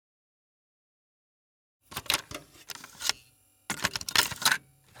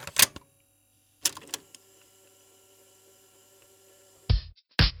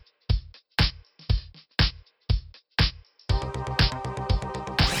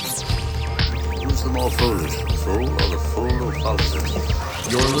more foolish, the fool or the fool of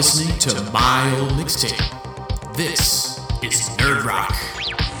politics? You're listening to my old mixtape. This is Nerd Rock.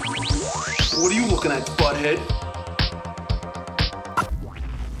 What are you looking at, butthead?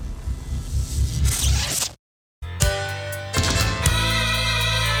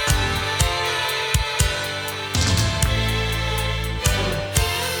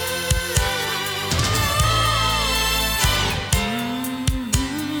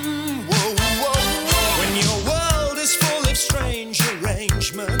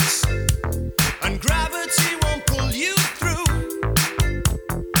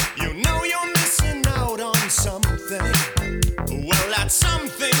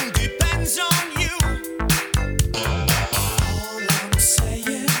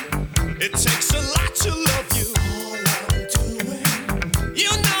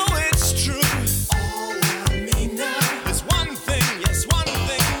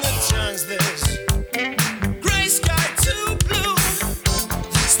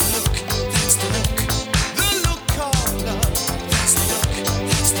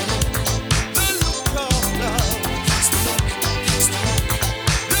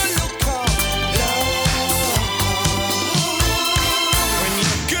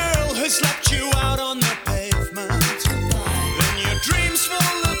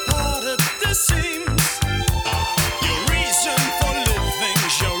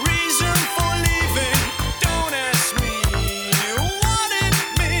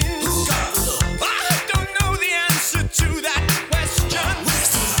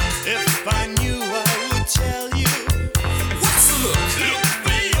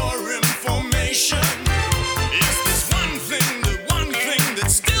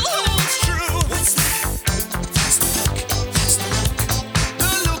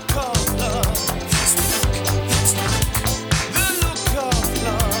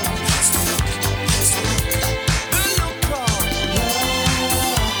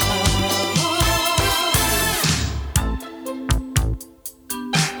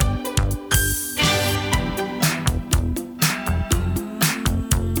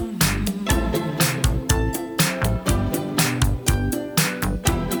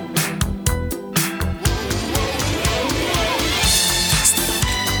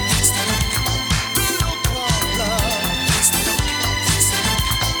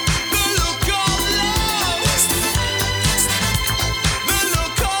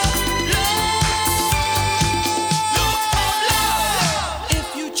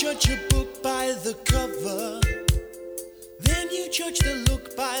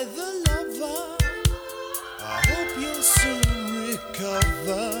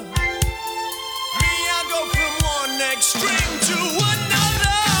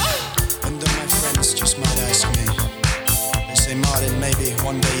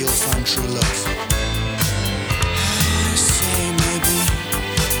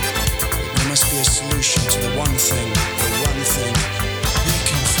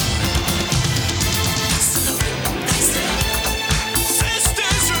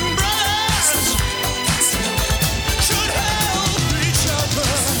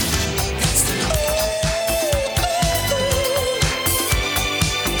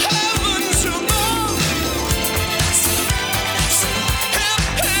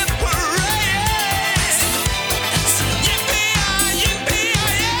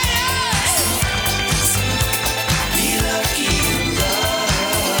 Be lucky.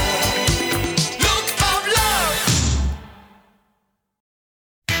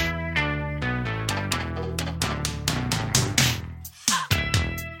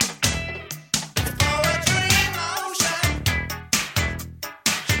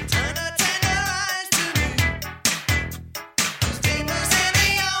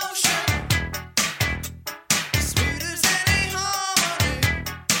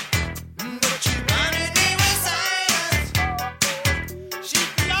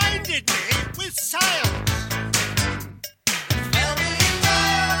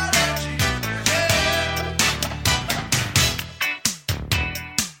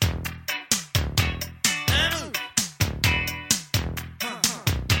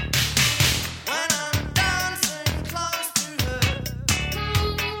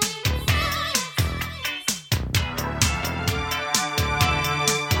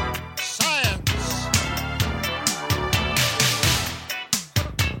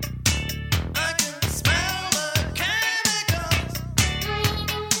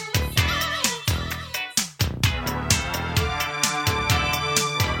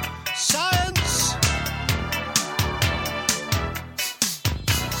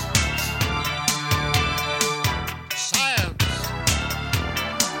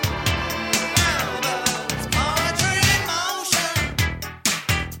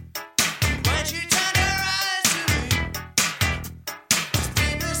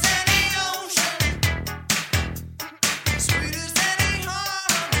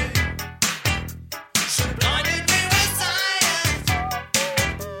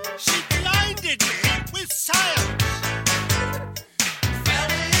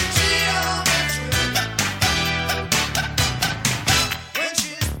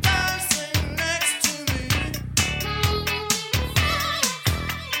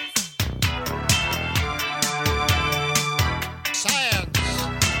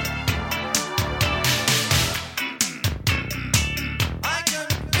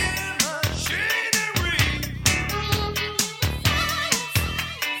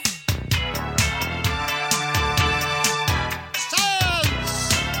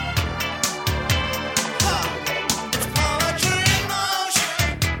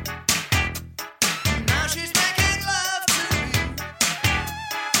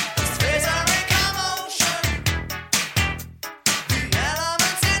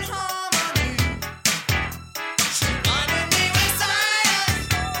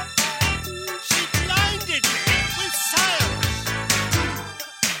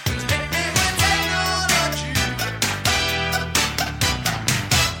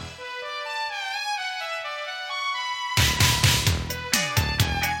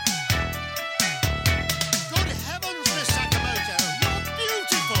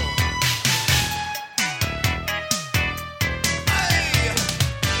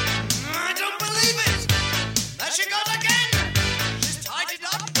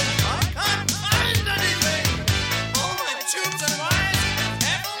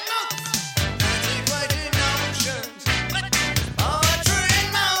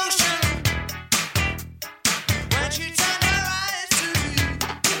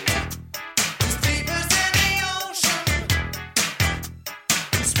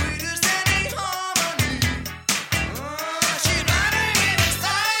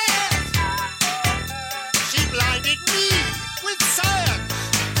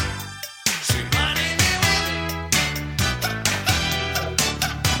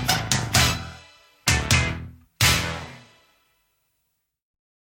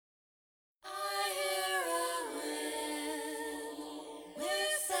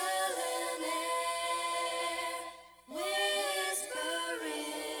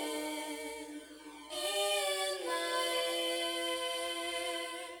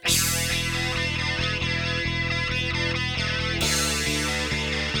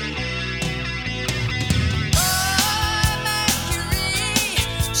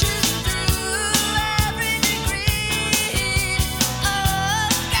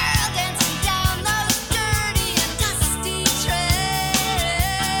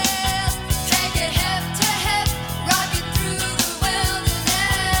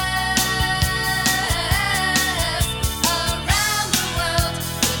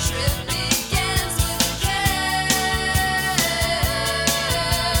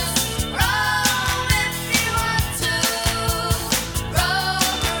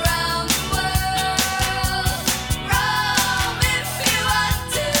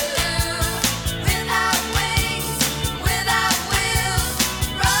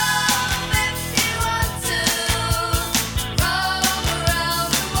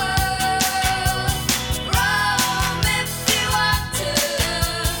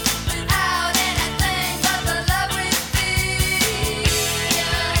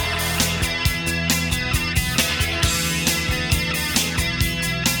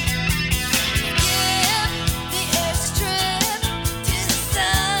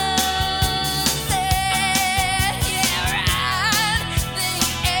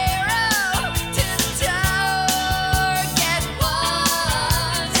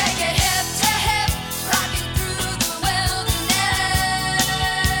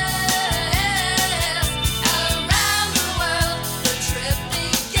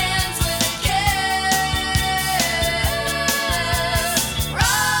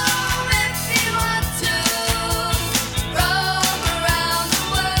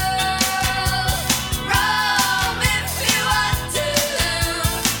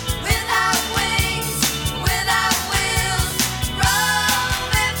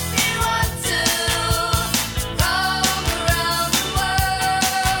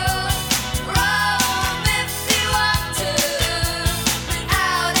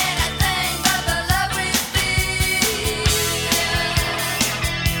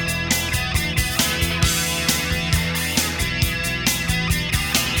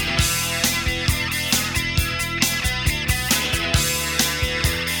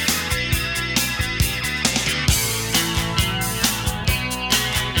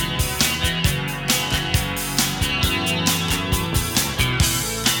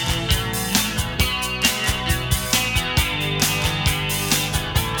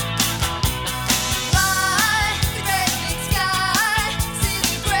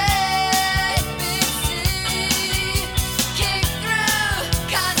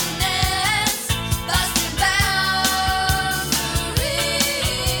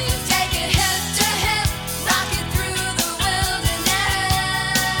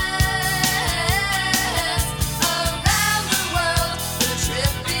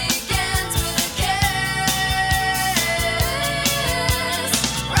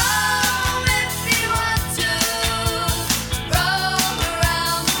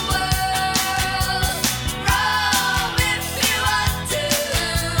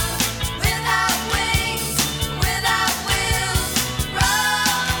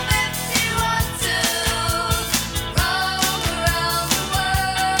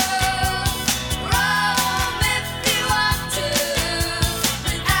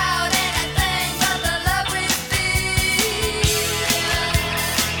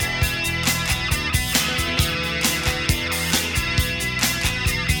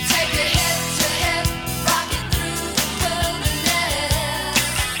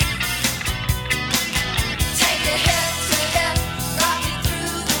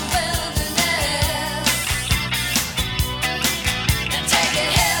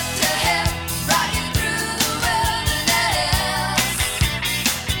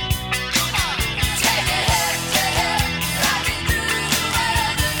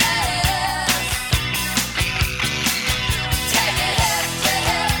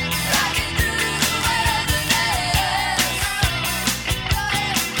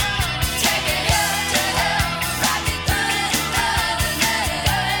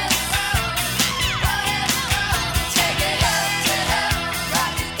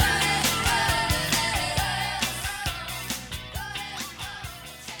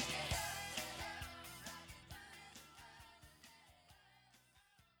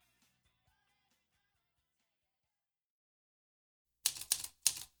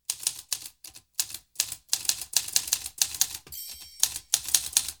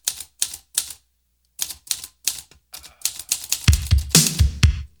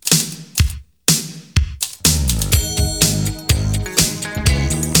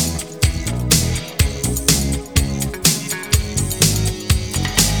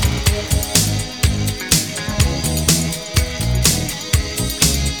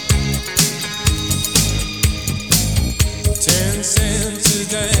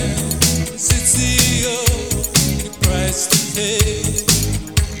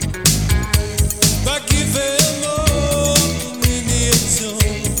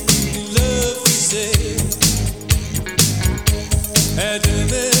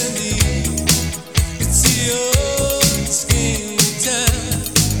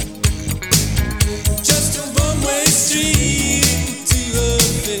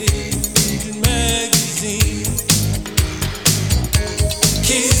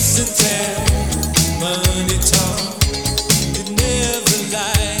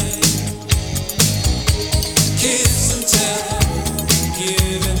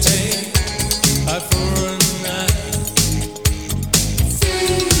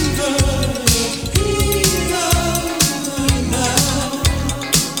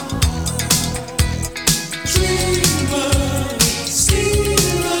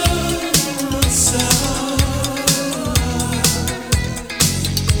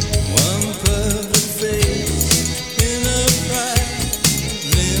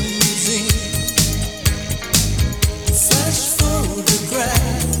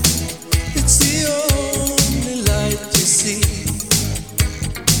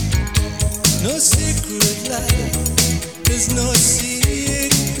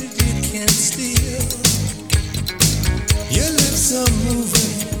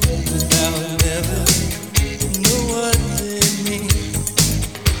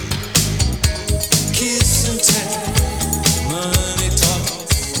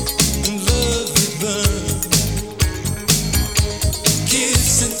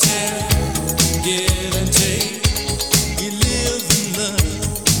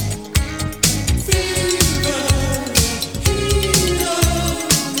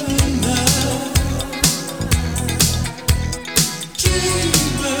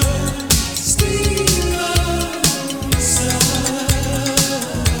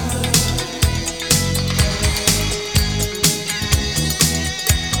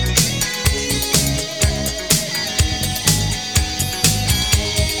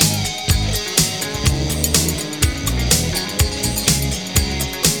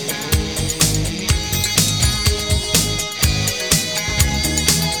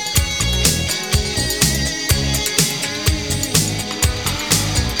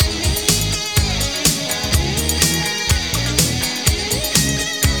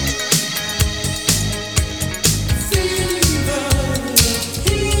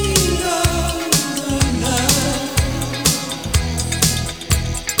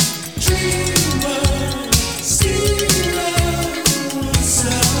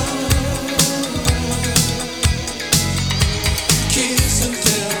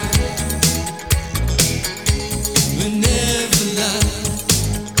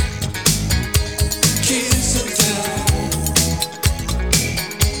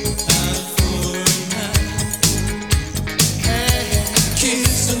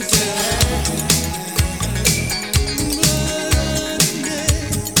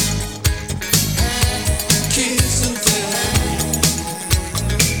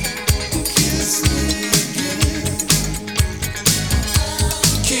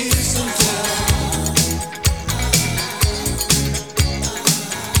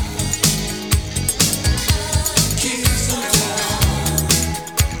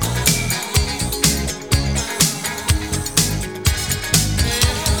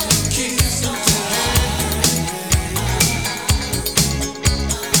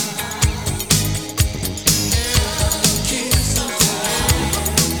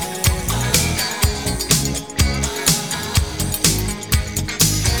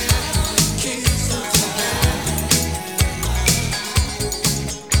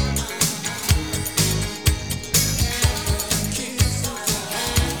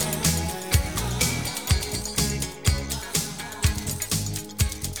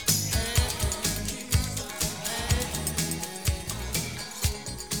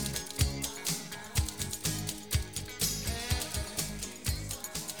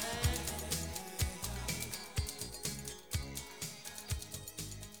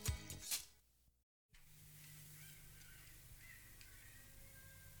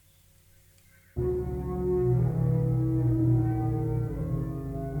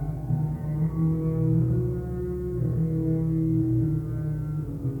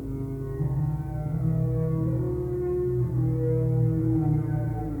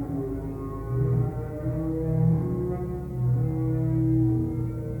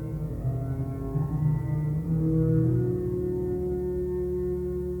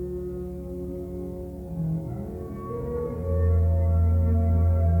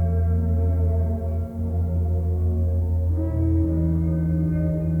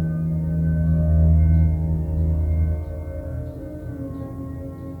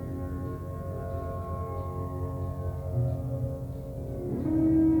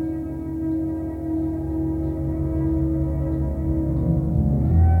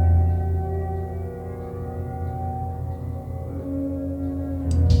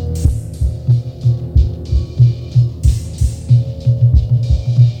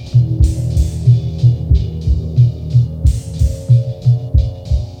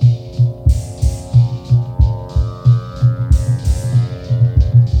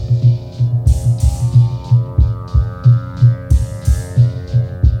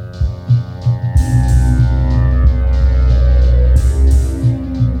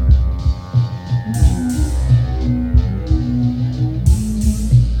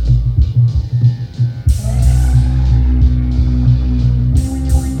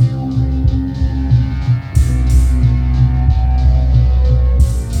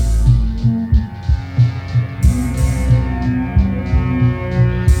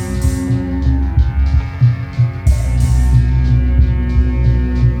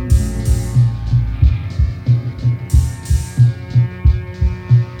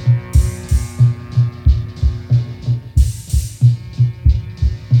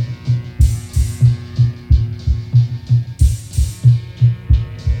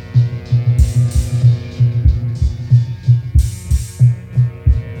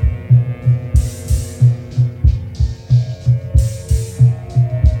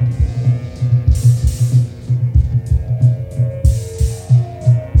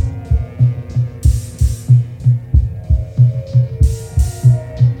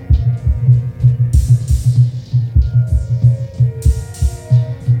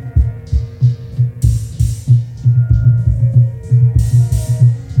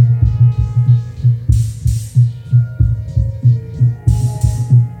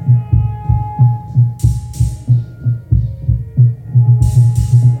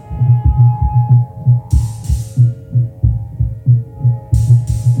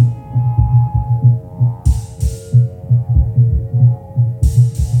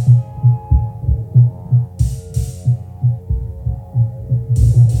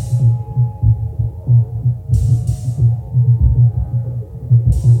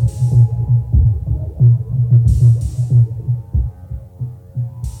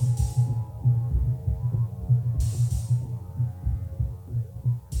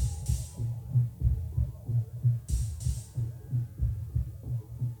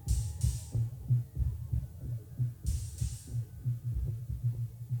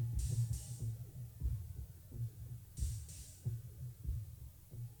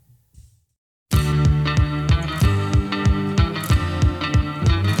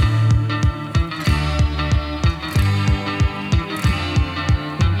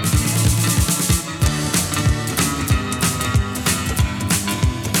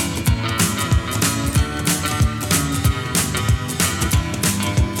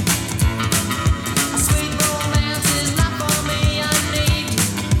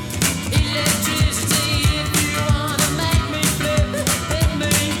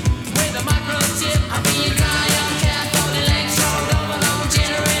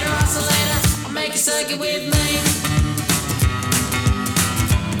 circuit with me.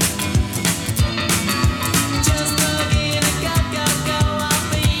 Just plug in and go, go, go. I'll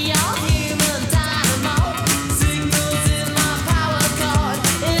be your human dynamo. Signals in my power cord.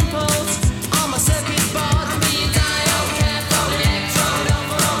 Impulse on my circuit board. I'll be a diode, cathode, electrode,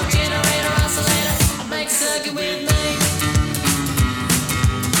 overload, generator, oscillator. I'll make a circuit with me.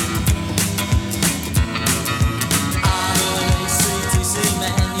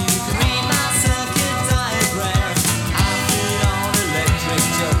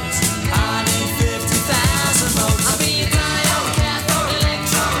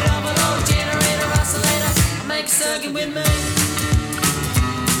 Circuit with me.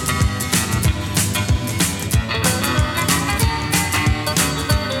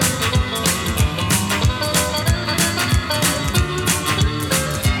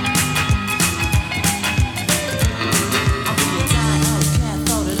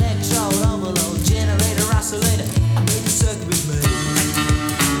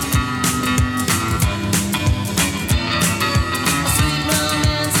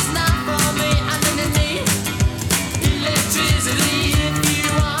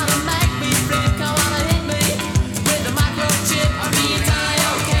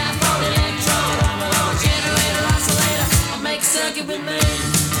 Circuit with me.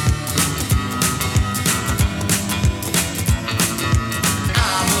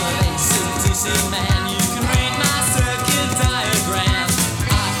 I'm an AC/DC man. You can read my circuit diagram.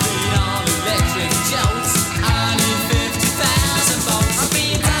 I feed on electric jolts. I need 50,000 volts. I'll be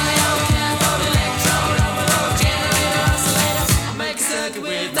a diode, cathode, electrode, overload, generator, oscillator. I'll make a circuit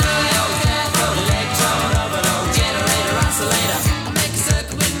with diode, cathode, electrode, overload, generator, oscillator. I'll make a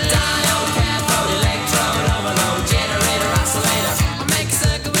circuit with me. Diode, cathode, electrode, overload, generator, oscillator. I'll make a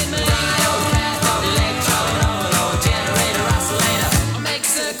circuit with me. Diode, cathode, electrode, overload, generator, oscillator. I'll make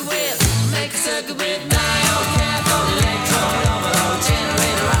a circuit with. Make a circuit with. Diode, cathode, electrode, overload,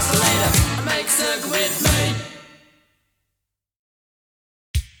 generator, oscillator. I'll make a circuit with me.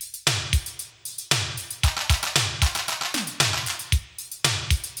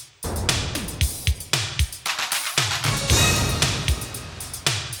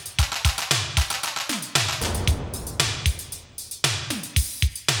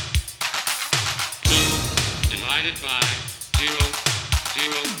 Divided by 0,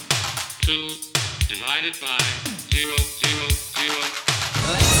 0, 2, divided by 0, 0, 0.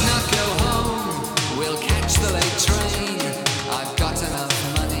 Let's not go home, we'll catch the late train. I've got enough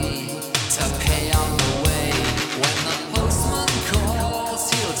money to pay on the way. When the postman calls,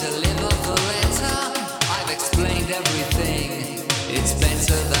 he'll deliver the letter. I've explained everything, it's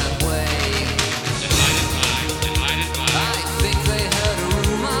better that way. Divided by, I think they heard a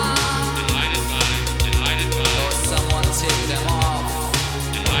rumor, divided by, or someone tipped them off.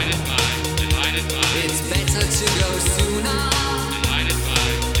 divided by, It's better to go sooner divided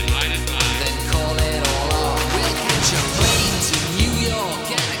by, than call it all off. We'll catch a plane to New York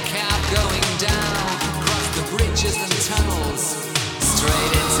and a cab going down, cross the bridges and tunnels,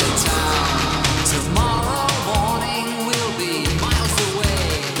 straight into town. Tomorrow morning we'll be miles away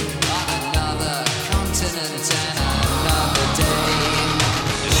on another continent and another day.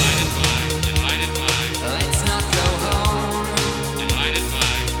 Let's not go home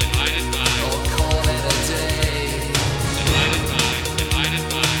or call it a day.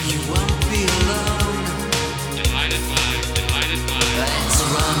 You won't be alone. Let's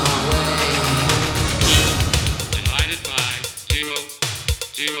run away. divided by 0,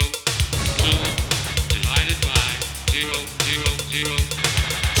 0, 2, divided by 0, 0, 0.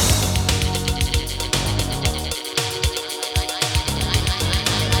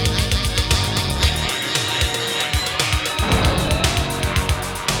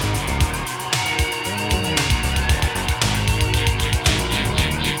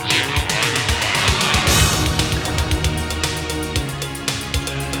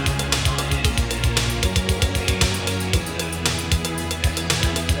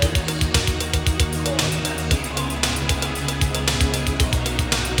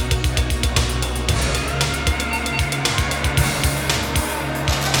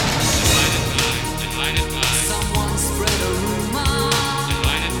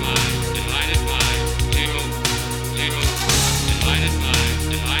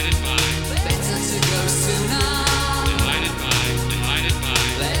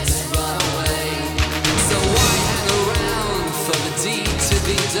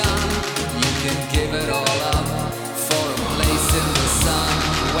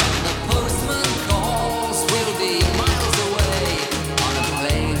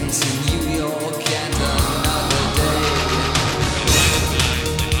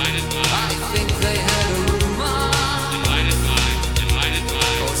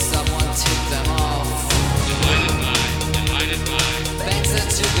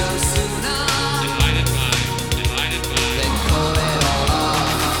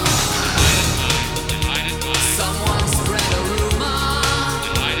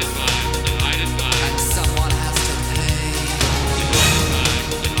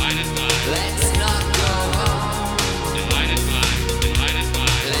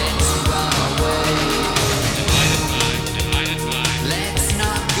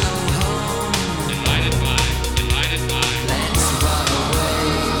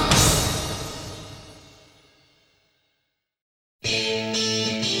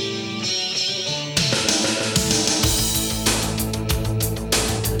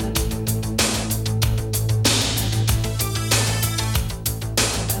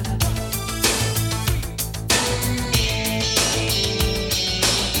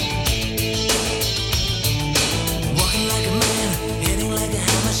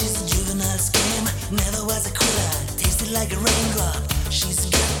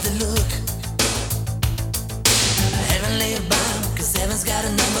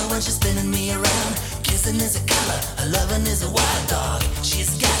 Remember when she's spinning me around? Kissing is a color, her loving is a wild dog. She's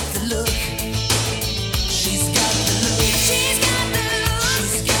got the look. She's got the look. She's got the look.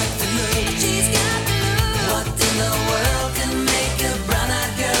 She's got the look. She's got the look. What in the world can make a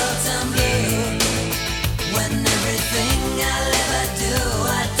brown-eyed girl turn blue? When everything I'll ever do,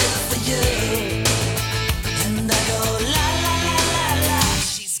 I do for you. And I go la la la la la.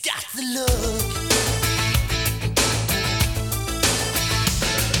 She's got the look.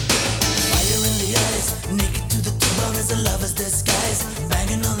 Fire in the eyes, naked to the bone as a lover's disguise.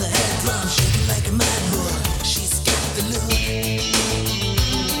 Banging on the head drum, shaking like a mad bull. She's got the look.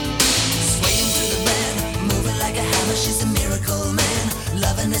 Swaying to the band, moving like a hammer. She's a miracle man.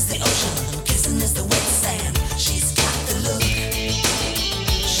 Loving is the ocean, kissing is the wet sand. She's got the look.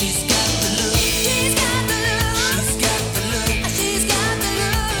 She's got the look. She's got the look. She's got the look. She's got the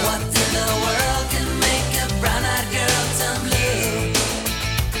look. What in the world can make a brown-eyed girl turn blue?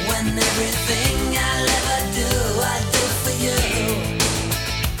 When everything I'll ever do, I do for you.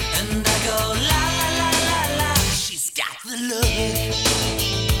 And I go la la la la la. She's got the look.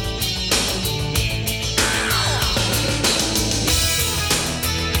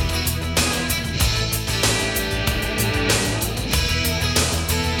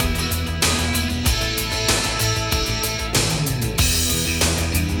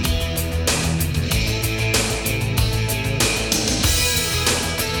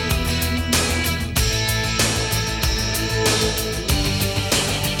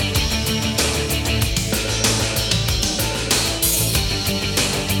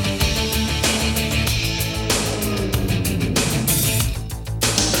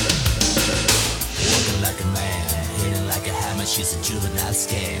 Working like a man, hitting like a hammer. She's a juvenile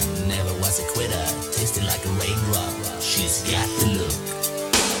scam. Never was a quitter, tasting like a raindrop. She's got the look.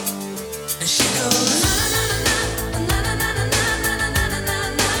 And she goes na na na na na na na na na na na na na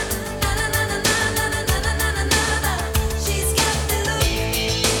na. She's got the look.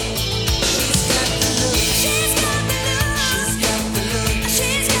 She's got the look. She's got the look. She's got the look.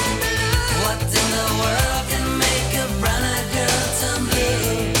 She's got the look. What in the world can make a brown-eyed girl turn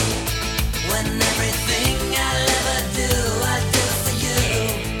blue? When everything I'll ever do, I do for you.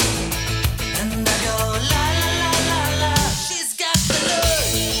 And I go la la la la la. She's got the look.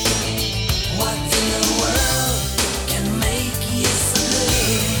 What in the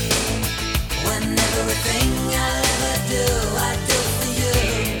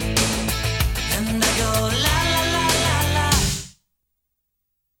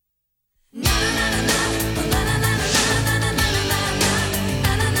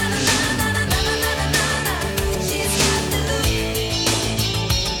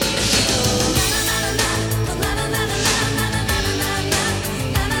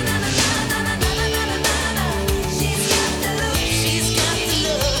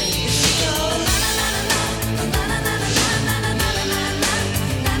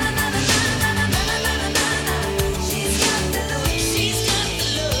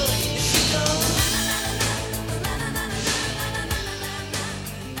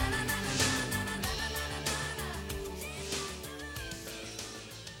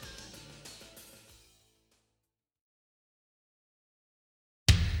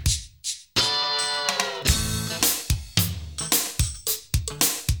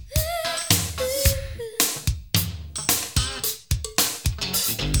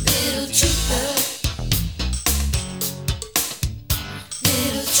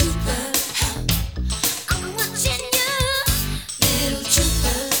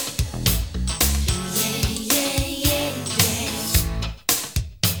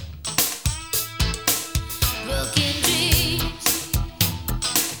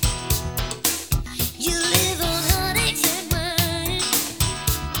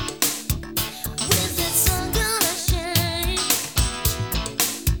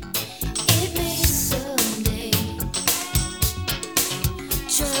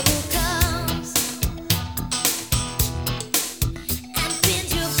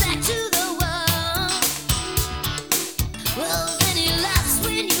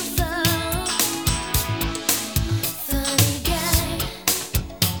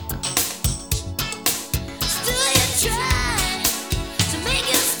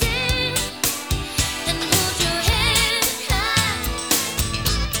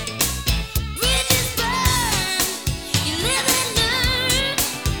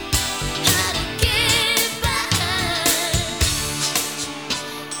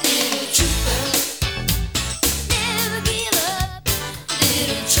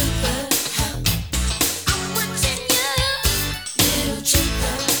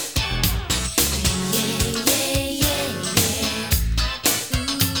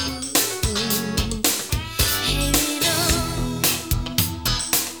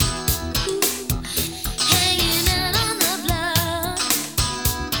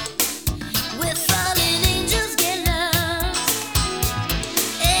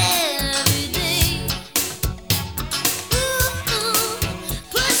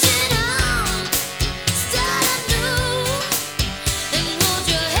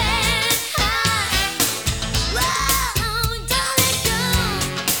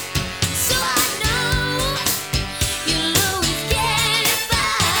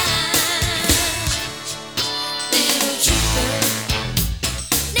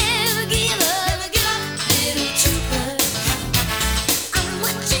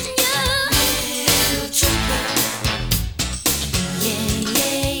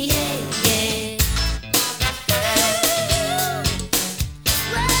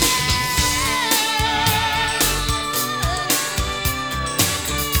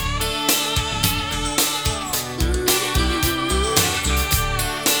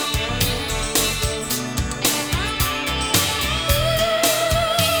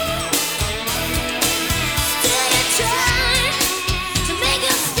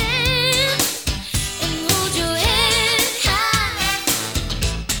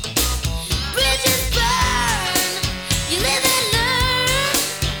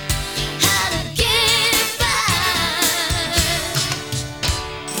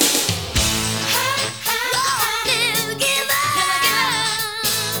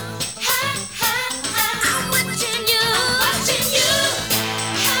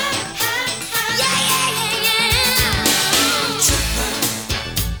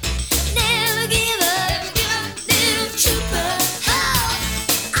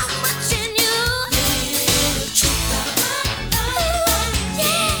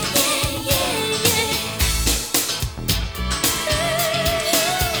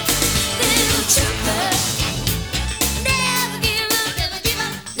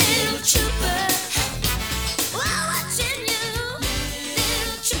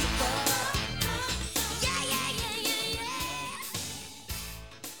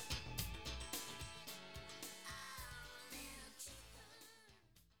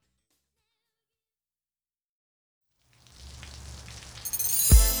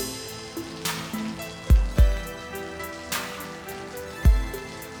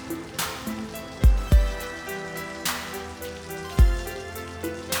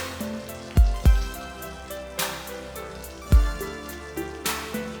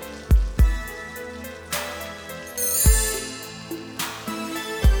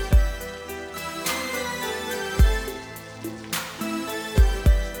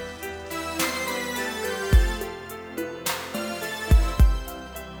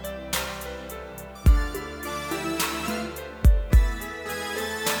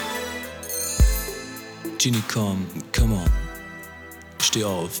Genie, komm, come on. Steh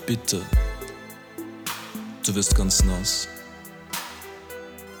auf, bitte. Du wirst ganz nass.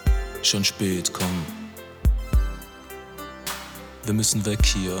 Schon spät, komm. Wir müssen weg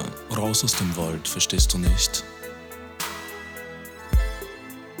hier, raus aus dem Wald, verstehst du nicht?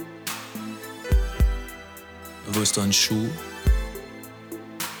 Wo ist dein Schuh?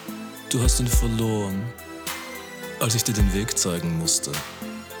 Du hast ihn verloren, als ich dir den Weg zeigen musste.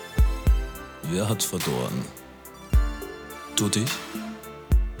 Wer hat verloren? Du dich?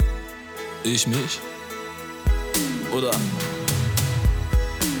 Ich mich? Oder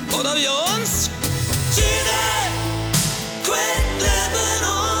wir uns? Gina, quit living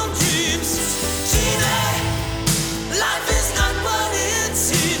on dreams. Gina, life is not what it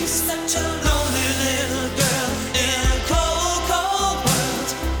seems. Such a lonely little girl in a cold, cold world.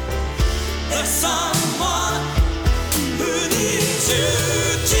 There's someone who needs you.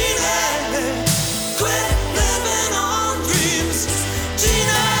 Gina, quit living on dreams.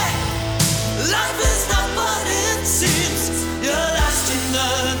 Gina, life is not what it seems. You're lost in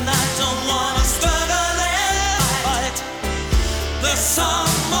the night. Don't wanna struggle and fight. There's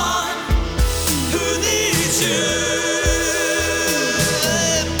someone who needs you.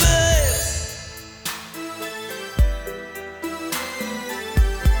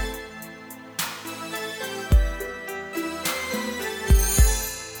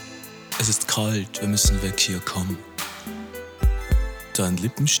 Es ist kalt, wir müssen weg hier, komm. Dein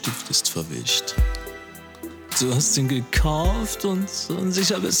Lippenstift ist verwischt. Du hast ihn gekauft und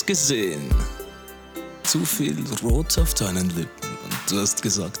ich habe es gesehen. Zu viel Rot auf deinen Lippen und du hast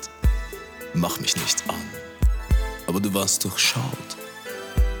gesagt, mach mich nicht an. Aber du warst durchschaut.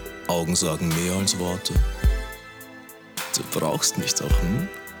 Augen sagen mehr als Worte. Du brauchst mich doch, hm?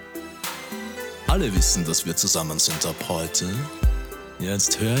 Alle wissen, dass wir zusammen sind ab heute.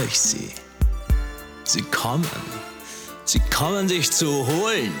 Jetzt höre ich sie. Sie kommen. Sie kommen dich zu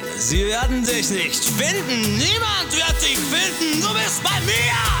holen. Sie werden dich nicht finden. Niemand wird dich finden. Du bist bei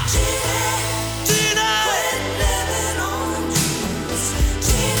mir. Gina. Quit living on dreams.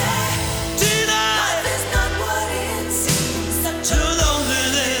 Gina, Gina. life is not what it seems. Such You a lonely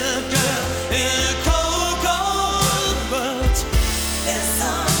little girl in a cold, cold world. there's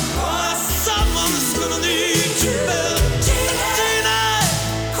someone. Someone is gonna need you, babe. Gina.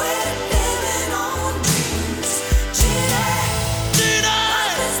 Quit living on dreams. Gina, Gina.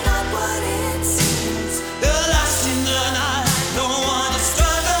 life is not what it seems. You're lost in the night. Don't wanna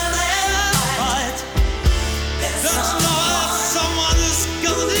struggle and fight. There's Don't you know that someone is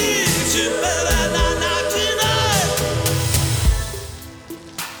gonna need you, baby, not tonight.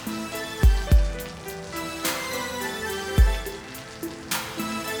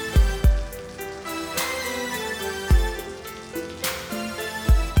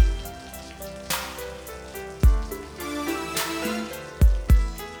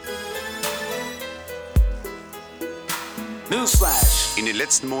 Newsflash. In den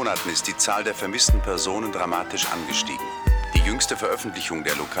letzten Monaten ist die Zahl der vermissten Personen dramatisch angestiegen. Die jüngste Veröffentlichung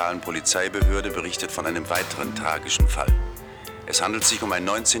der lokalen Polizeibehörde berichtet von einem weiteren tragischen Fall. Es handelt sich um ein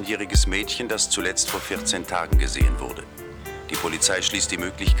 19-jähriges Mädchen, das zuletzt vor 14 Tagen gesehen wurde. Die Polizei schließt die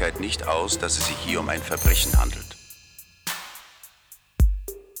Möglichkeit nicht aus, dass es sich hier um ein Verbrechen handelt.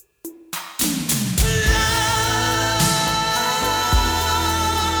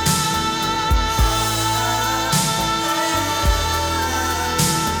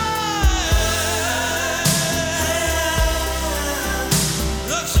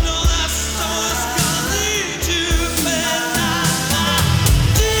 Don't you know that someone's gonna need you, baby,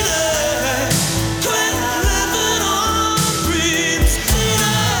 Gina. Quit living on dreams.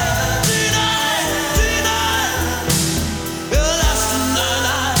 Gina, Gina, Gina.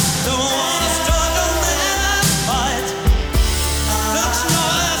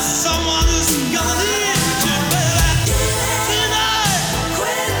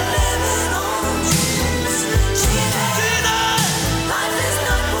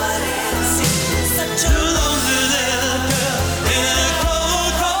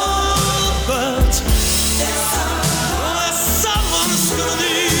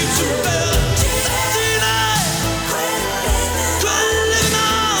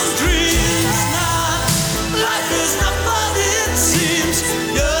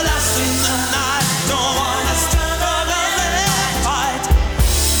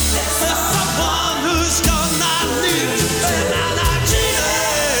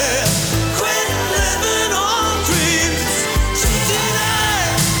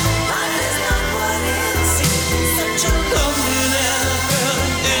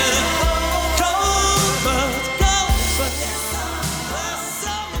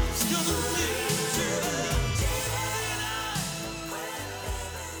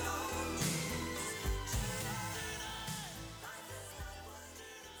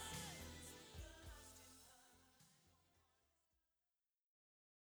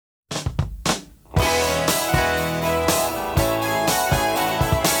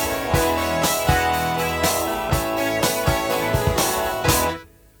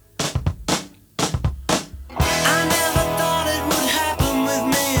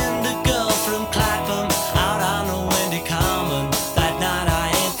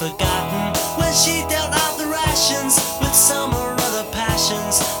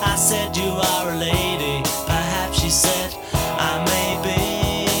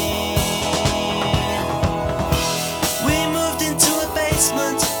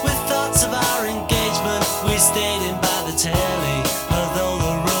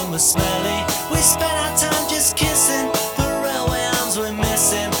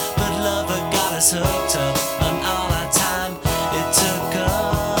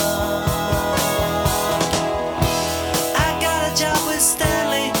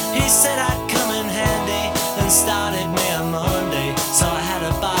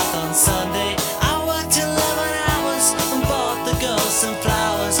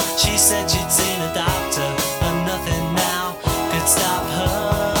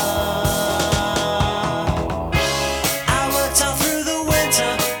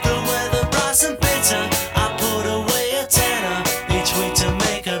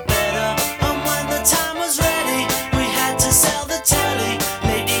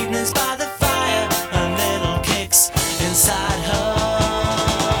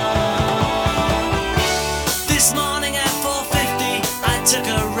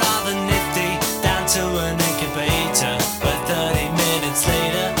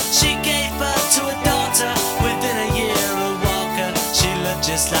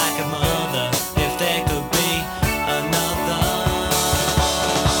 just like a mother, if there could be another.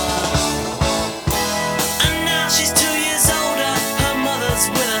 And now she's 2 years older, her mother's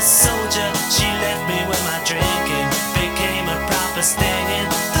with a soldier. She left me when my drinking became a proper stinging.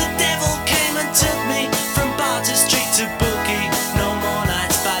 The devil came and took me from bar to street to bookie. No more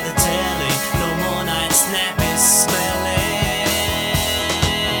nights by the telly, no more nights nappy smelling.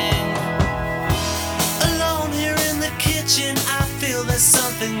 Alone here in the kitchen, I feel there's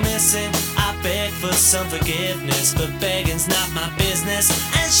something missing. I beg for some forgiveness, but begging's not my business.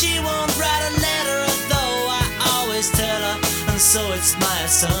 And she won't write a letter, although I always tell her. And so it's my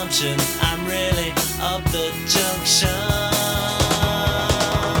assumption I'm really up the junction.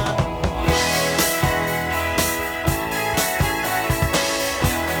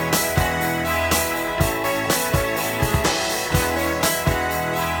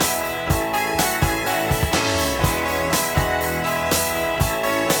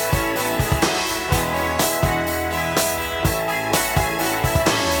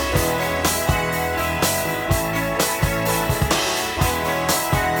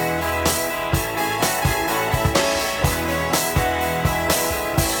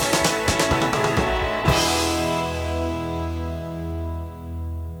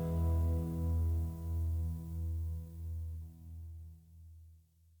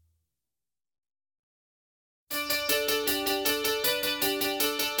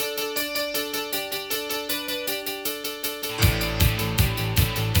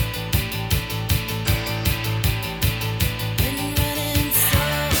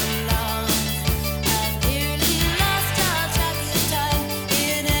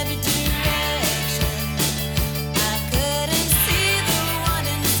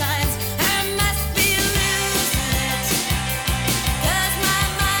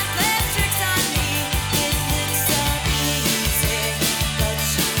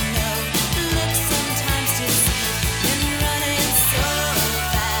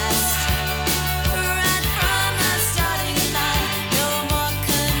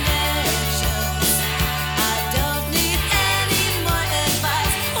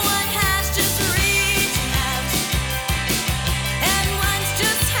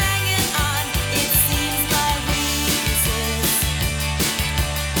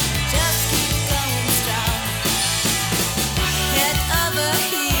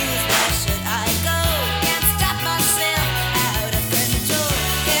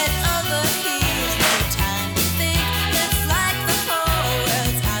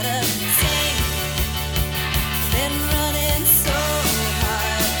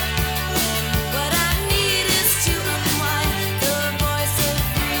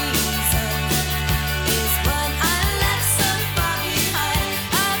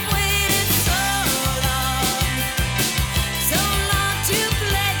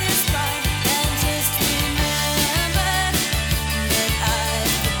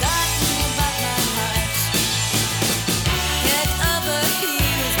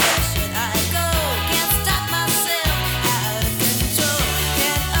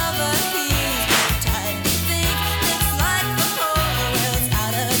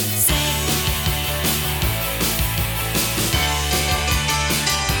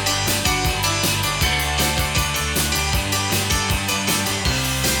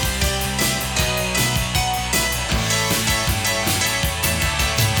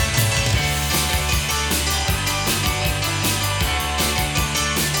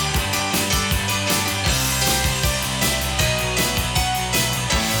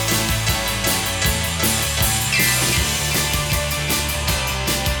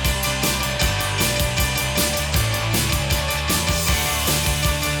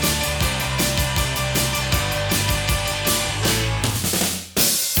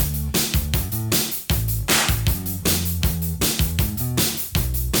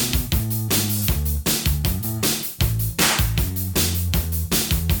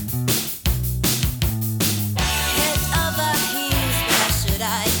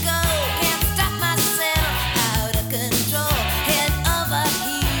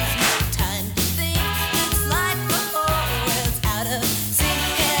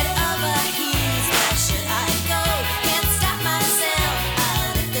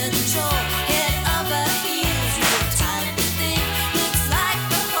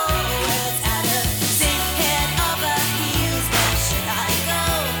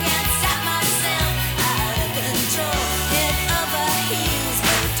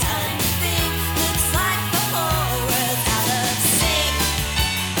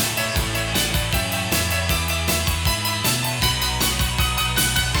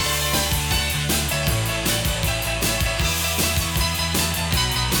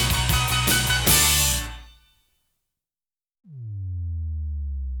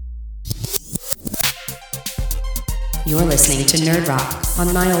 You're listening to Nerd Rock on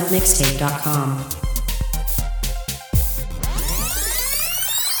myoldmixtape.com.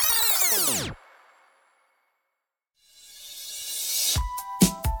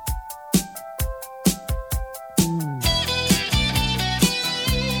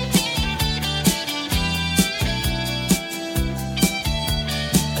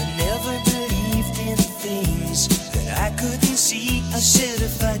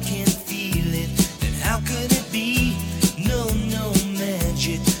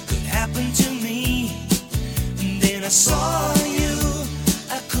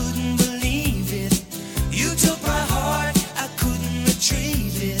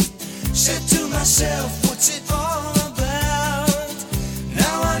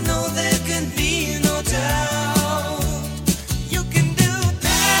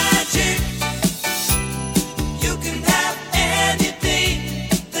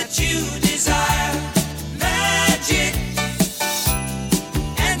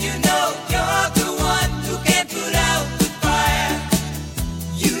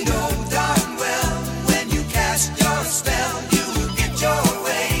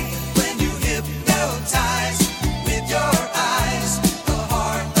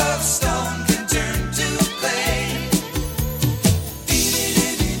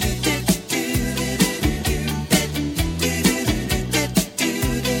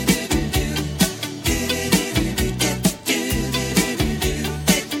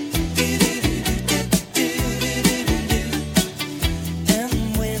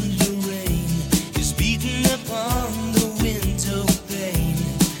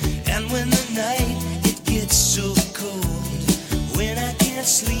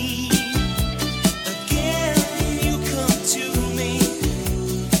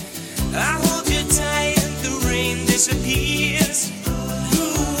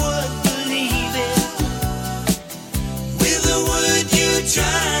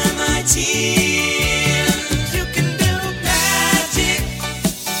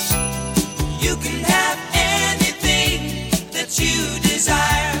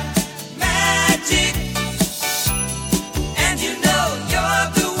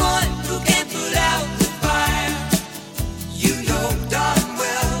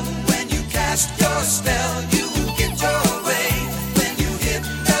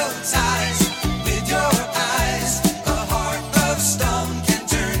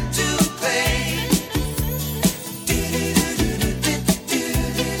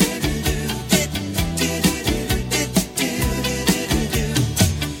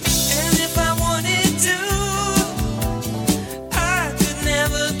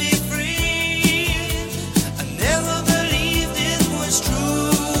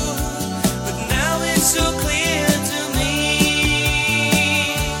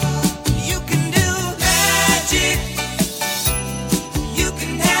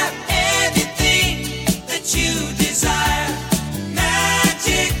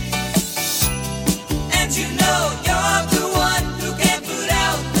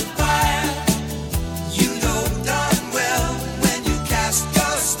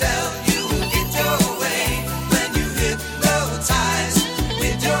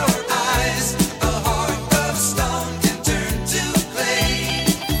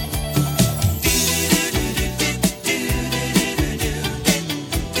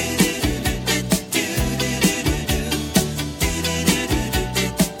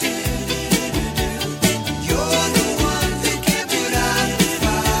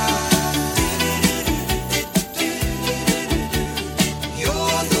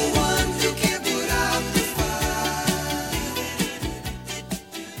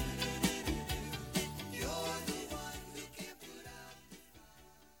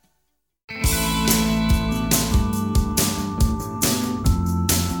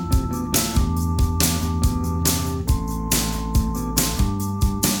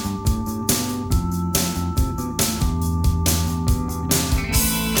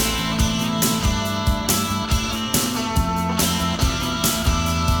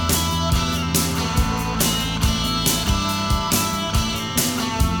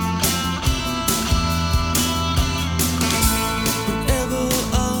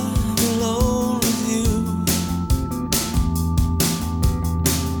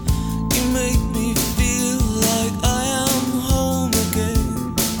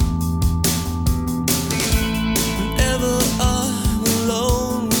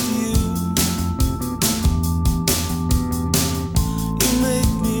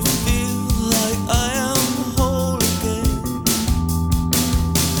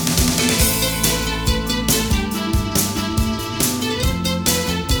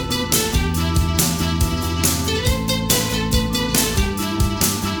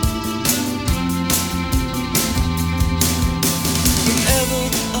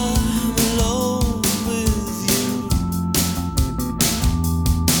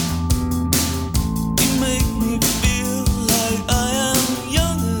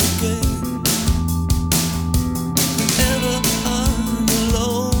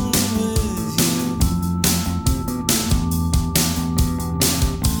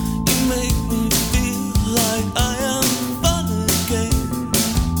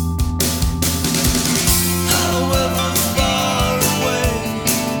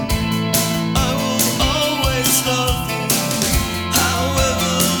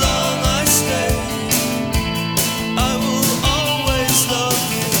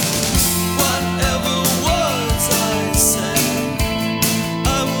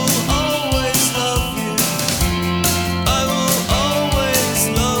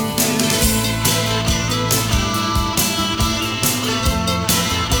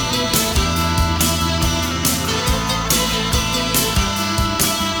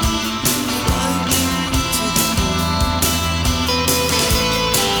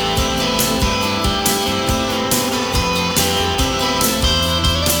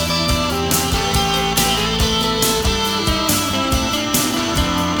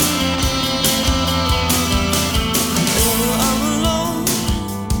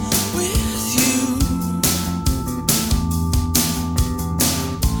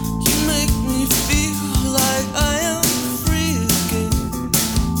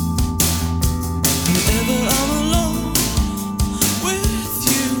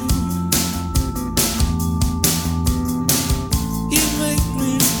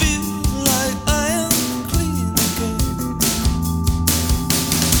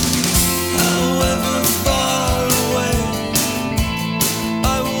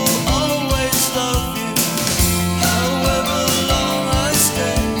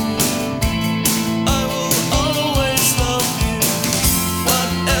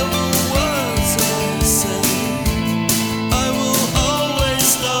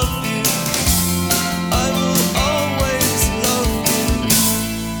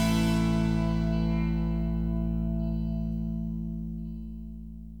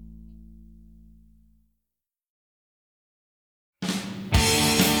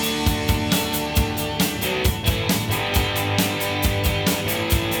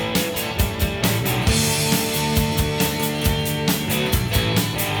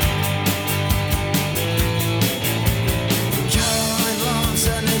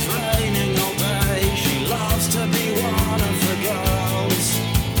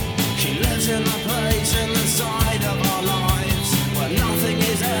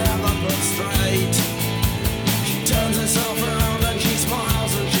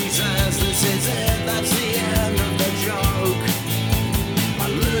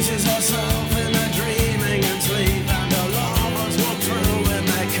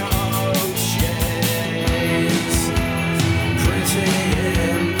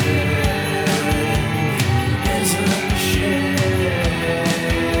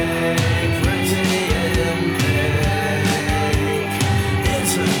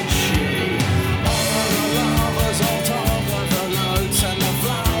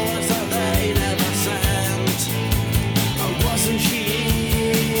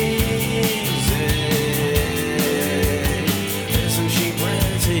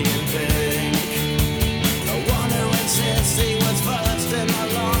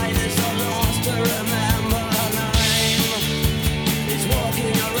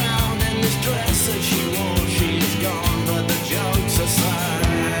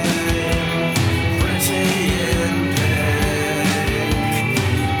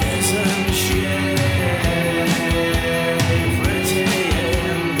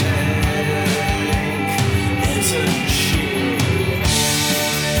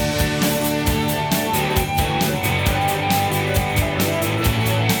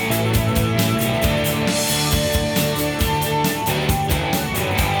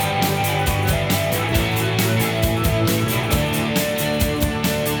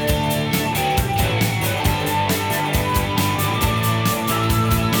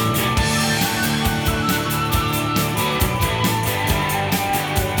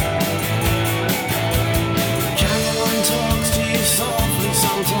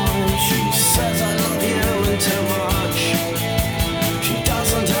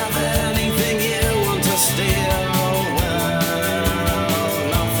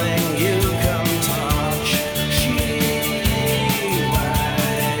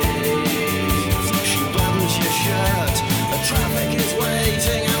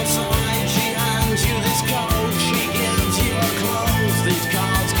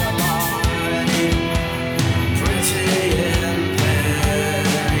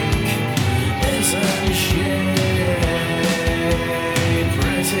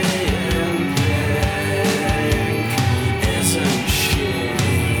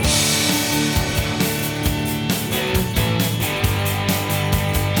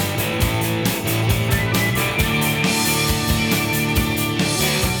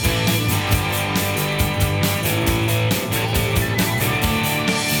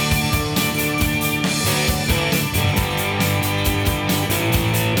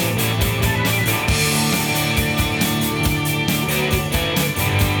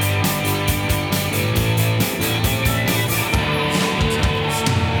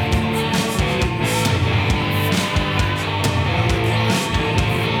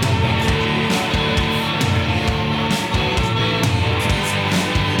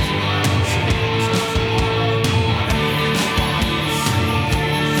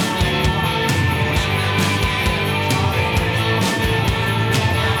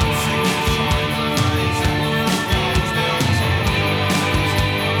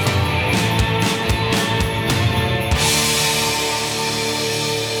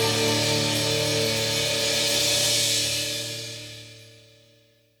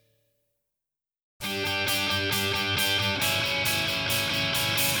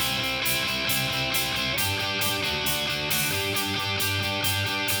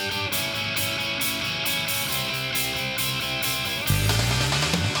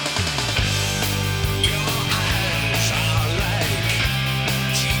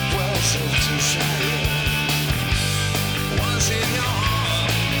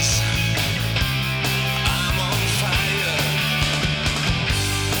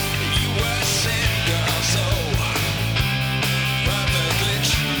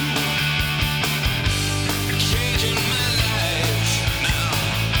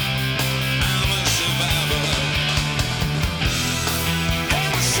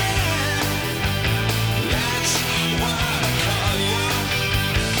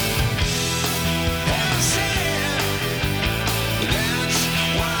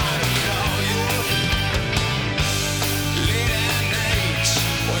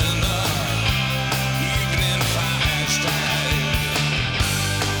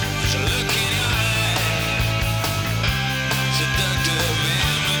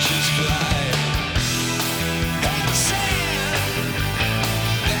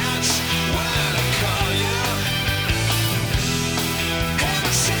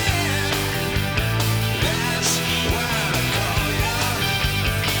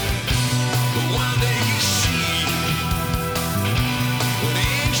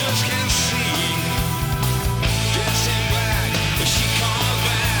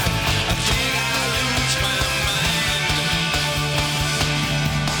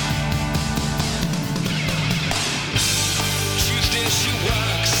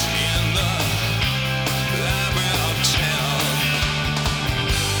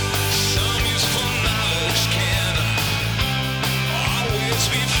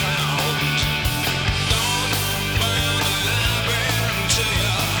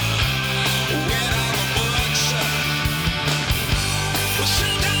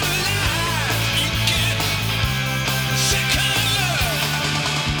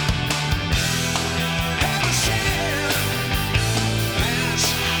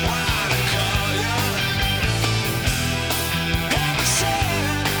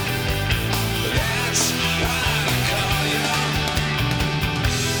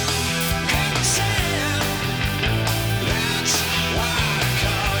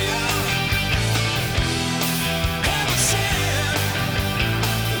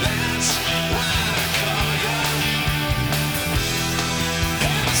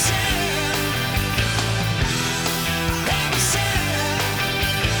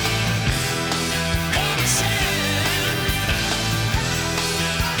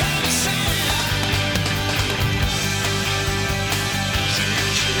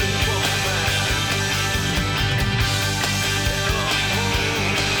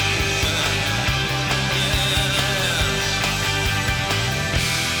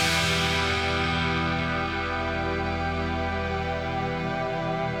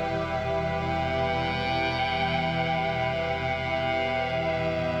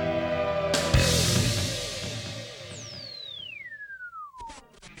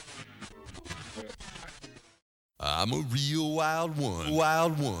 I'm a real wild one,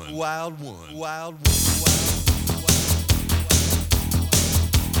 wild one, wild one, wild one, wild one.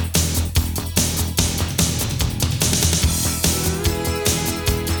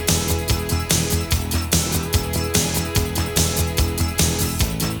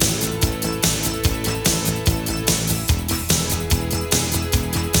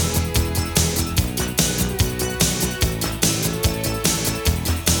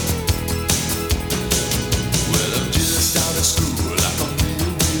 School like I'm real,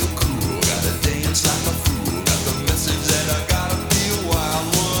 real cool. Gotta dance like a fool.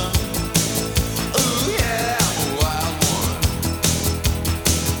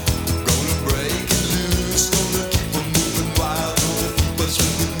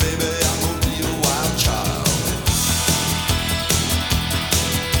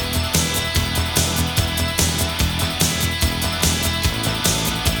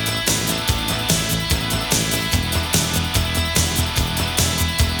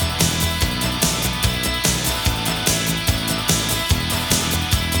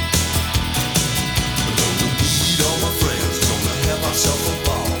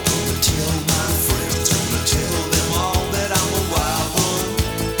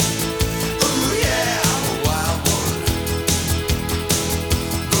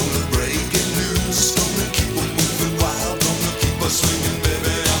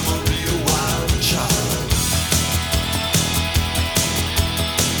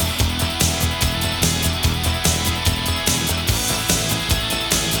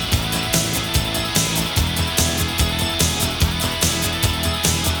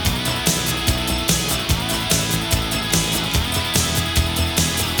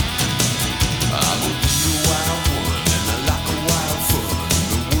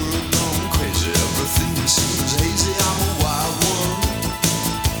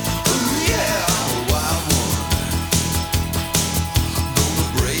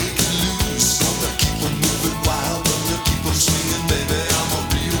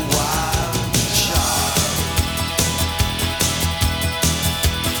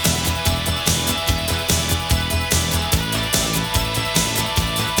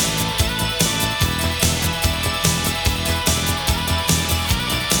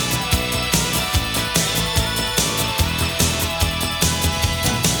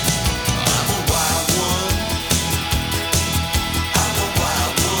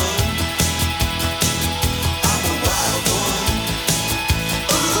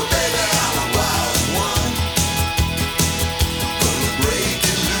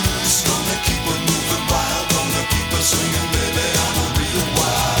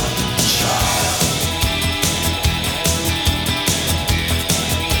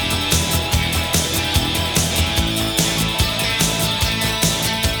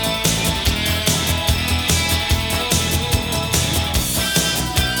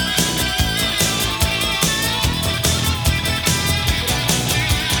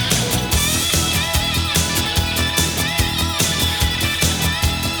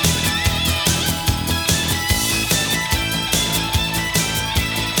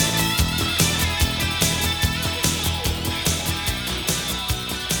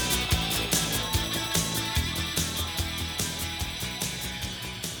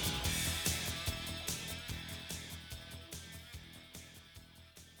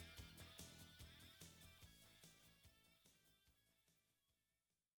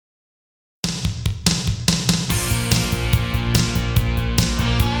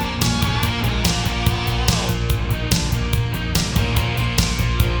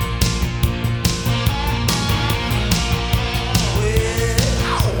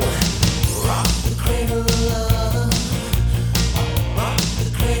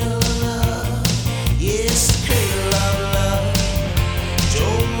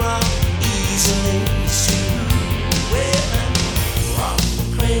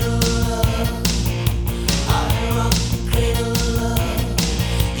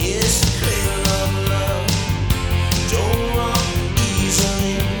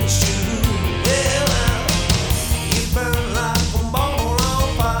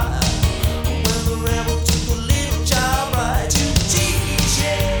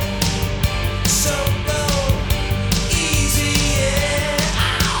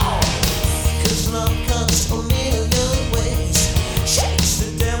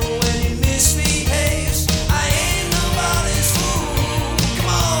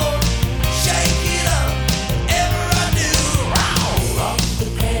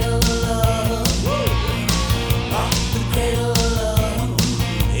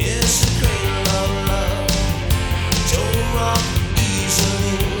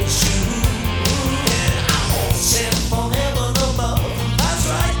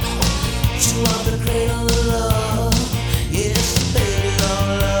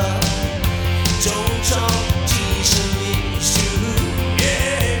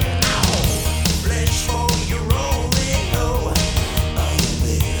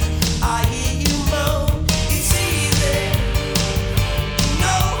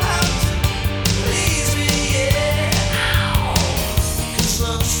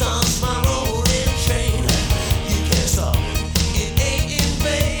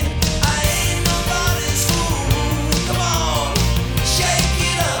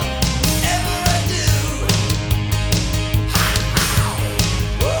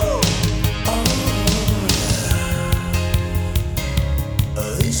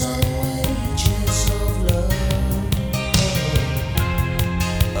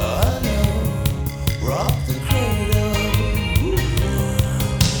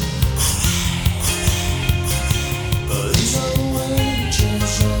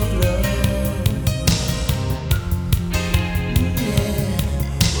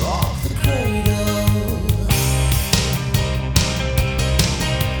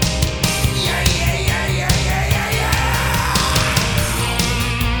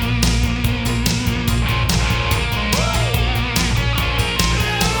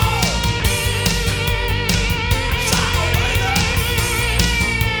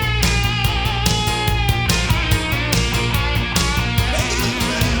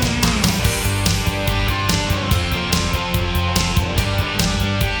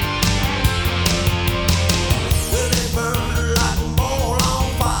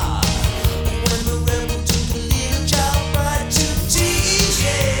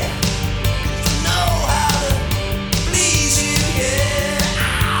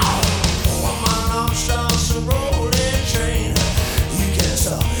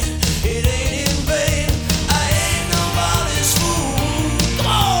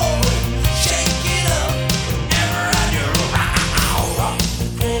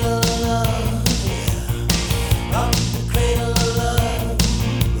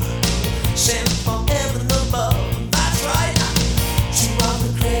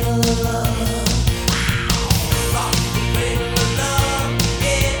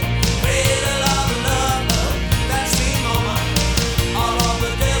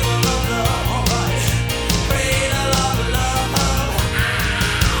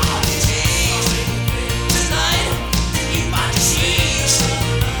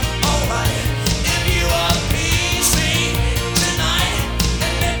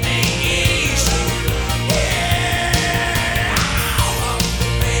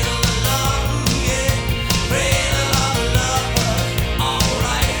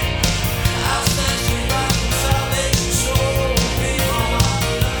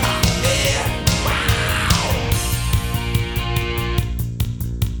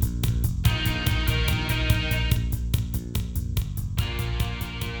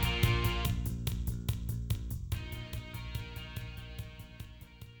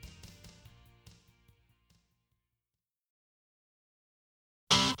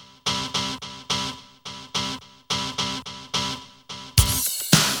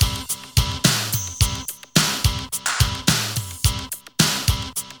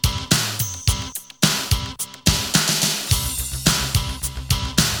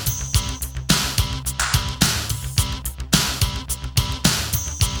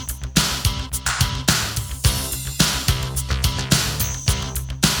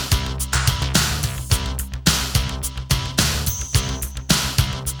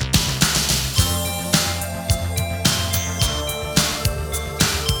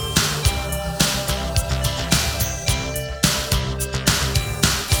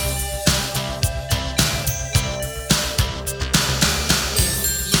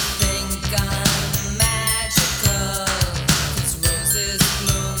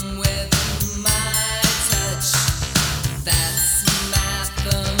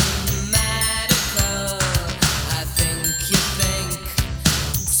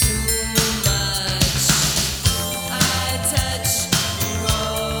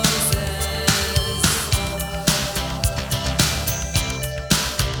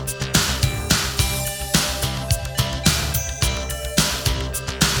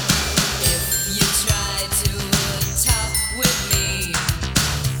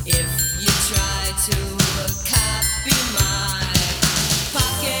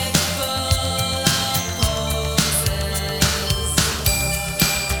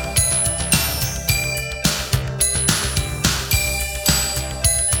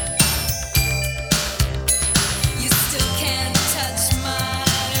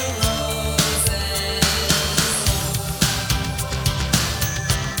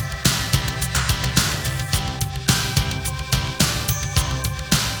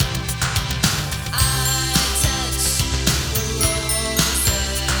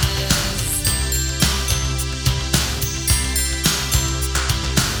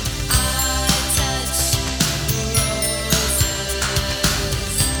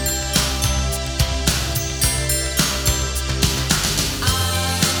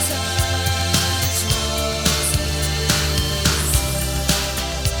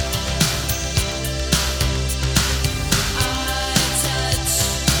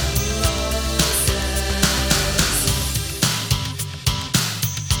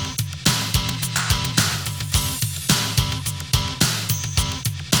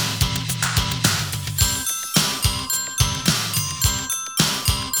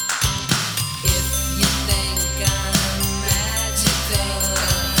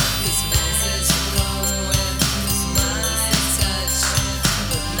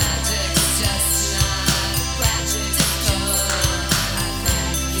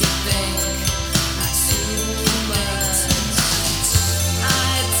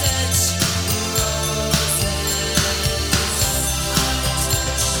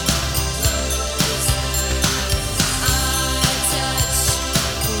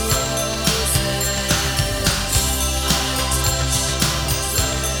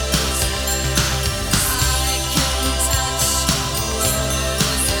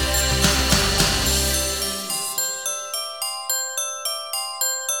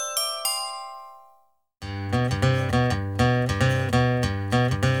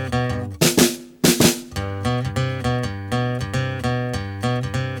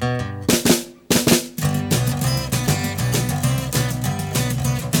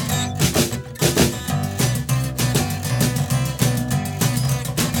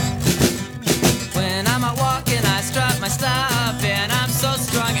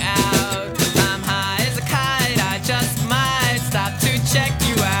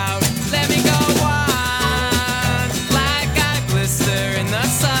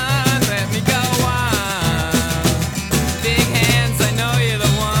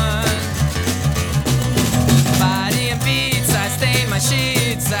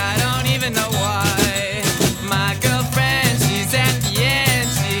 I don't even know why. My girlfriend, she's at the end,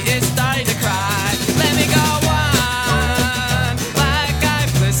 she is starting to cry. Let me go on, like I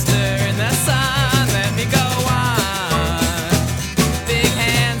blister in the sun. Let me go on. Big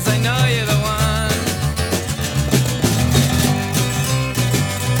hands, I know you're the one.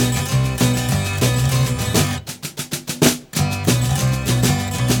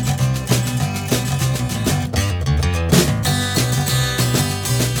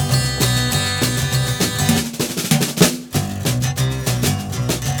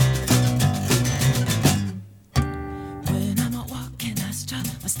 When I'm out walking, I strut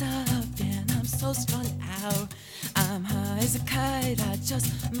my stuff and I'm so strung out. I'm high as a kite, I just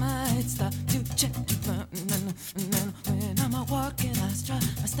might stop to check the mountain. When I'm out walking, I strut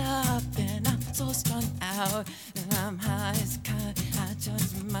my stuff and I'm so strung out. And I'm high as a kite, I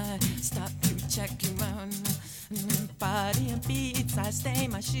just might stop to check you out. Body and beats, I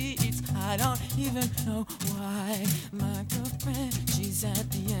stain my sheets. I don't even know why. My girlfriend, she's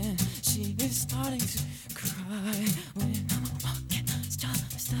at the end. She is starting to cry. When I'm walking, stop,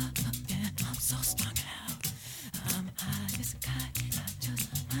 and I'm so strung out. I'm high as a kite. I just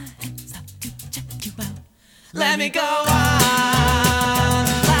might stop to check you out. Let me go on,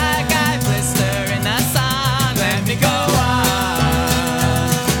 like I blister in the sun. Let me go on.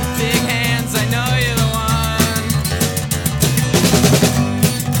 Big hands, I know you're the one.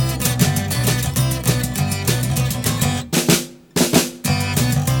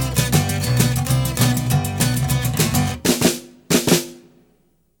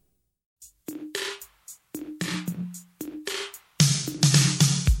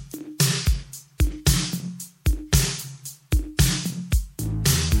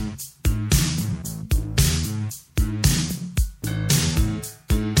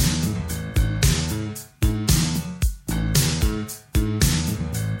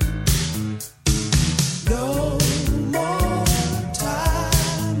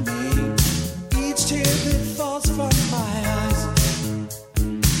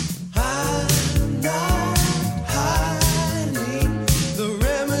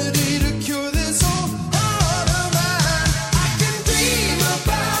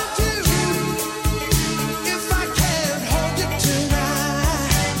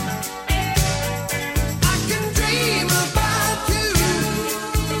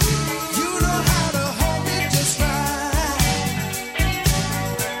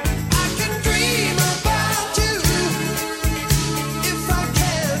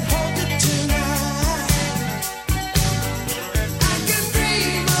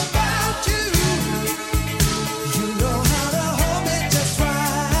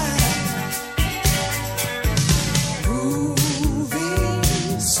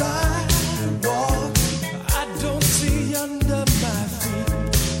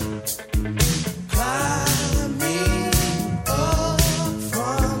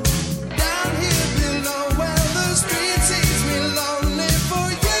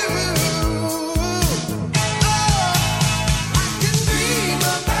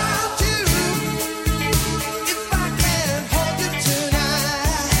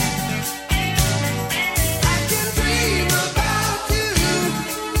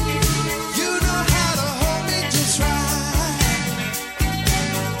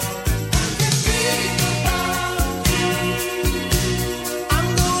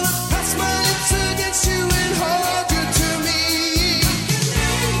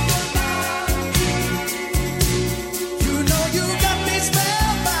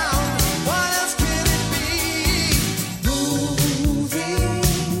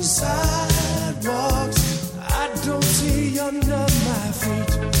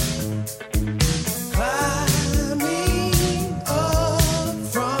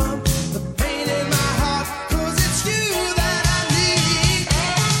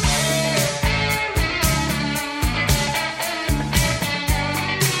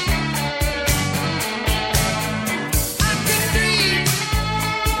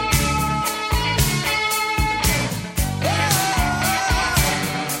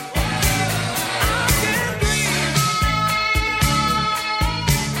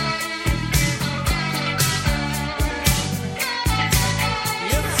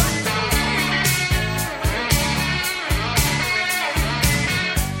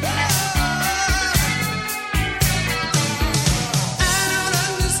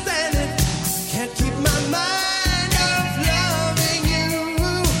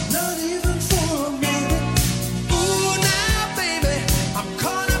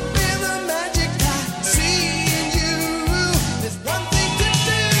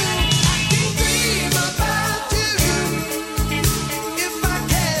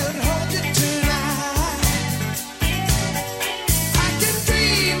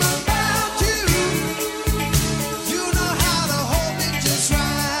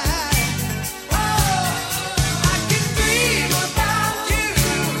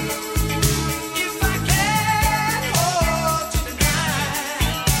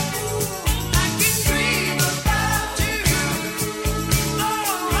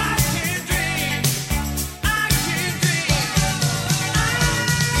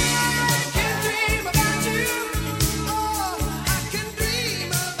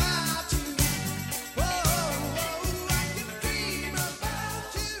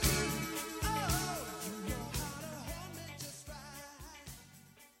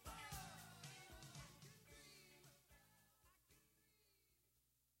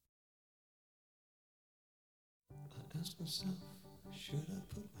 ask myself, should I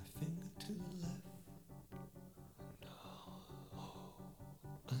put my finger to the left? No.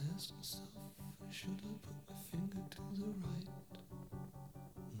 I ask myself, should I put my finger to the right?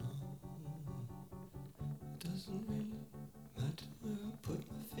 No. It doesn't really matter where I put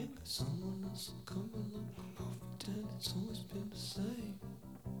my finger. Someone else will come along. I'll pretend it's always been the same.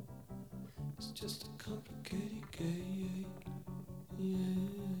 It's just a complicated game.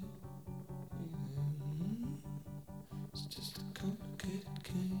 Yeah. It's just a complicated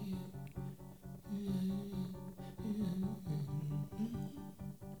game.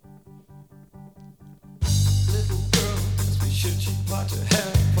 Little girl, ask me should she part her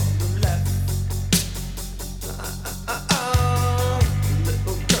hair from the left.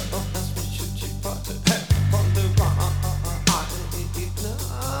 Little girl, ask me should she part her hair from the right.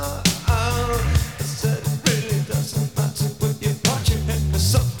 I said it really doesn't matter when you part your hair.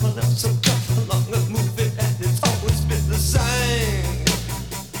 Someone else will come along and move it, and it's always been the same.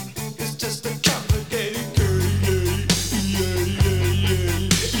 It's just a complicated game.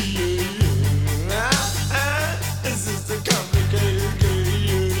 It's just a complicated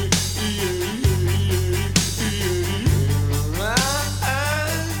game.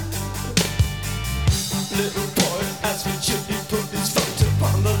 Little boy asked me should he put his foot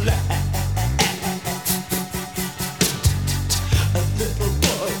upon the left. A little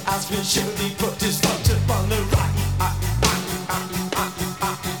boy asked me should he put his foot upon the right.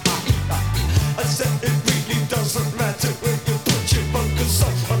 I said it really doesn't matter where you put your foot, 'cause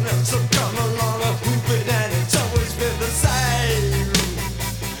someone else will come along and move it, and it's always been the same.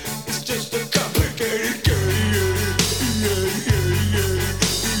 It's just a complicated game. It's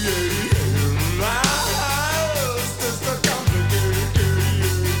just a complicated game.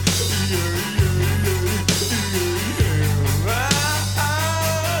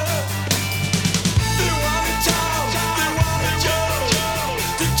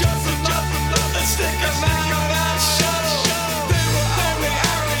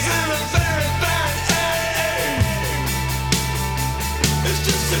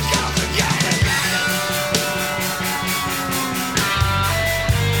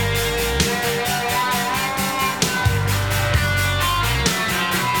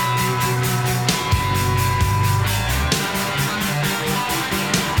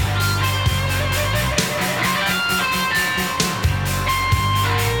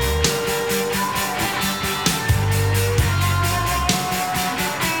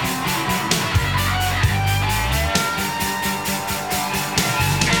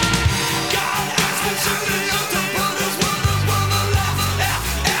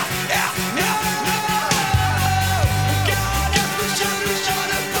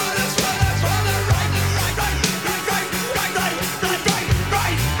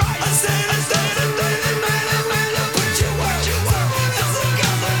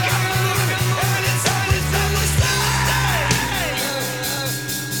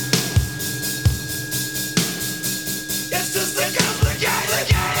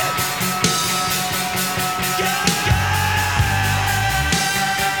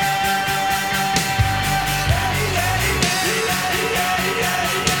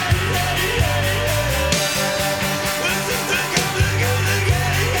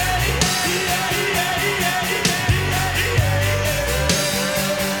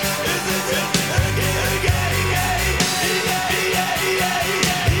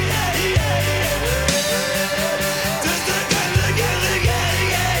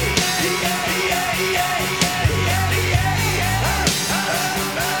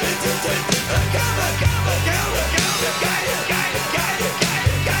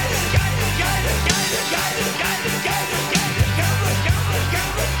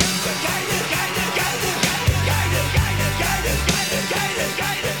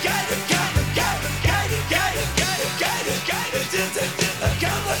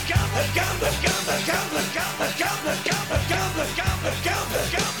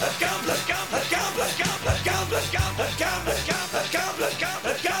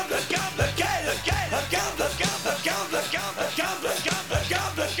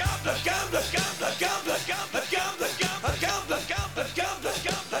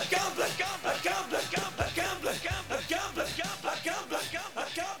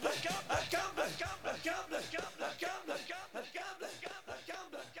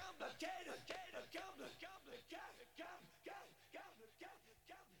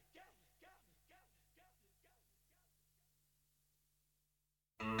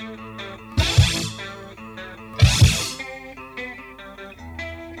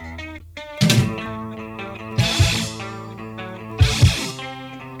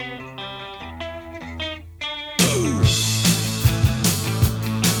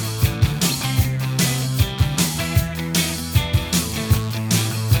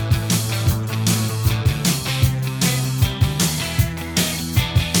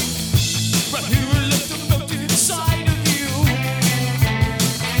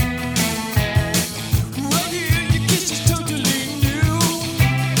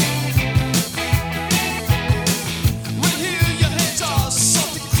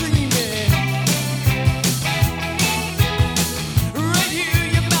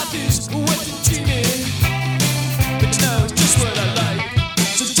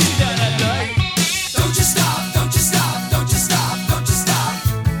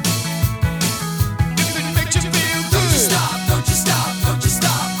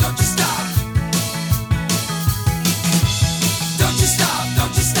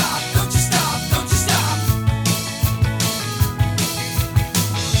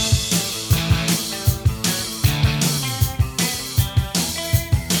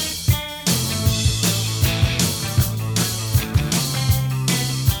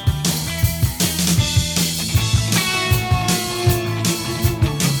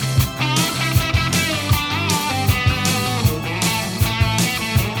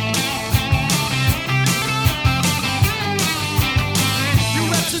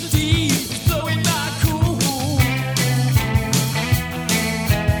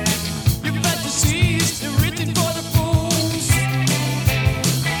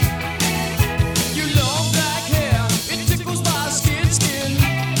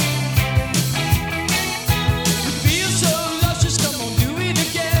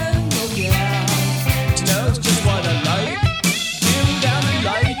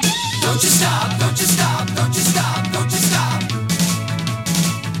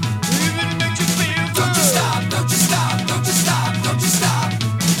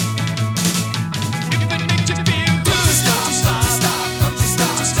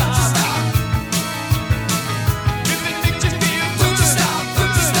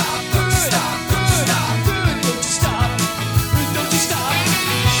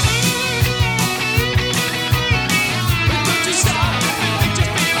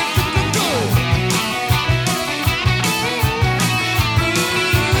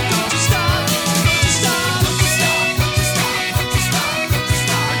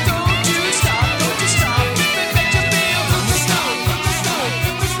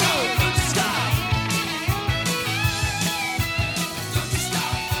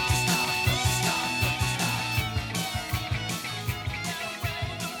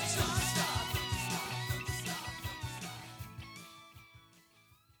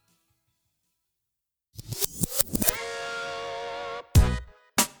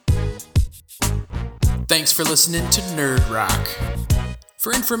 Thanks for listening to Nerd Rock.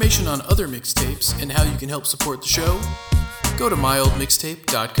 For information on other mixtapes and how you can help support the show, go to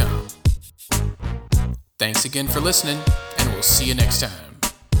myoldmixtape.com. Thanks again for listening, and we'll see you next time.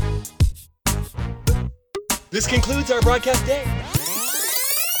 This concludes our broadcast day.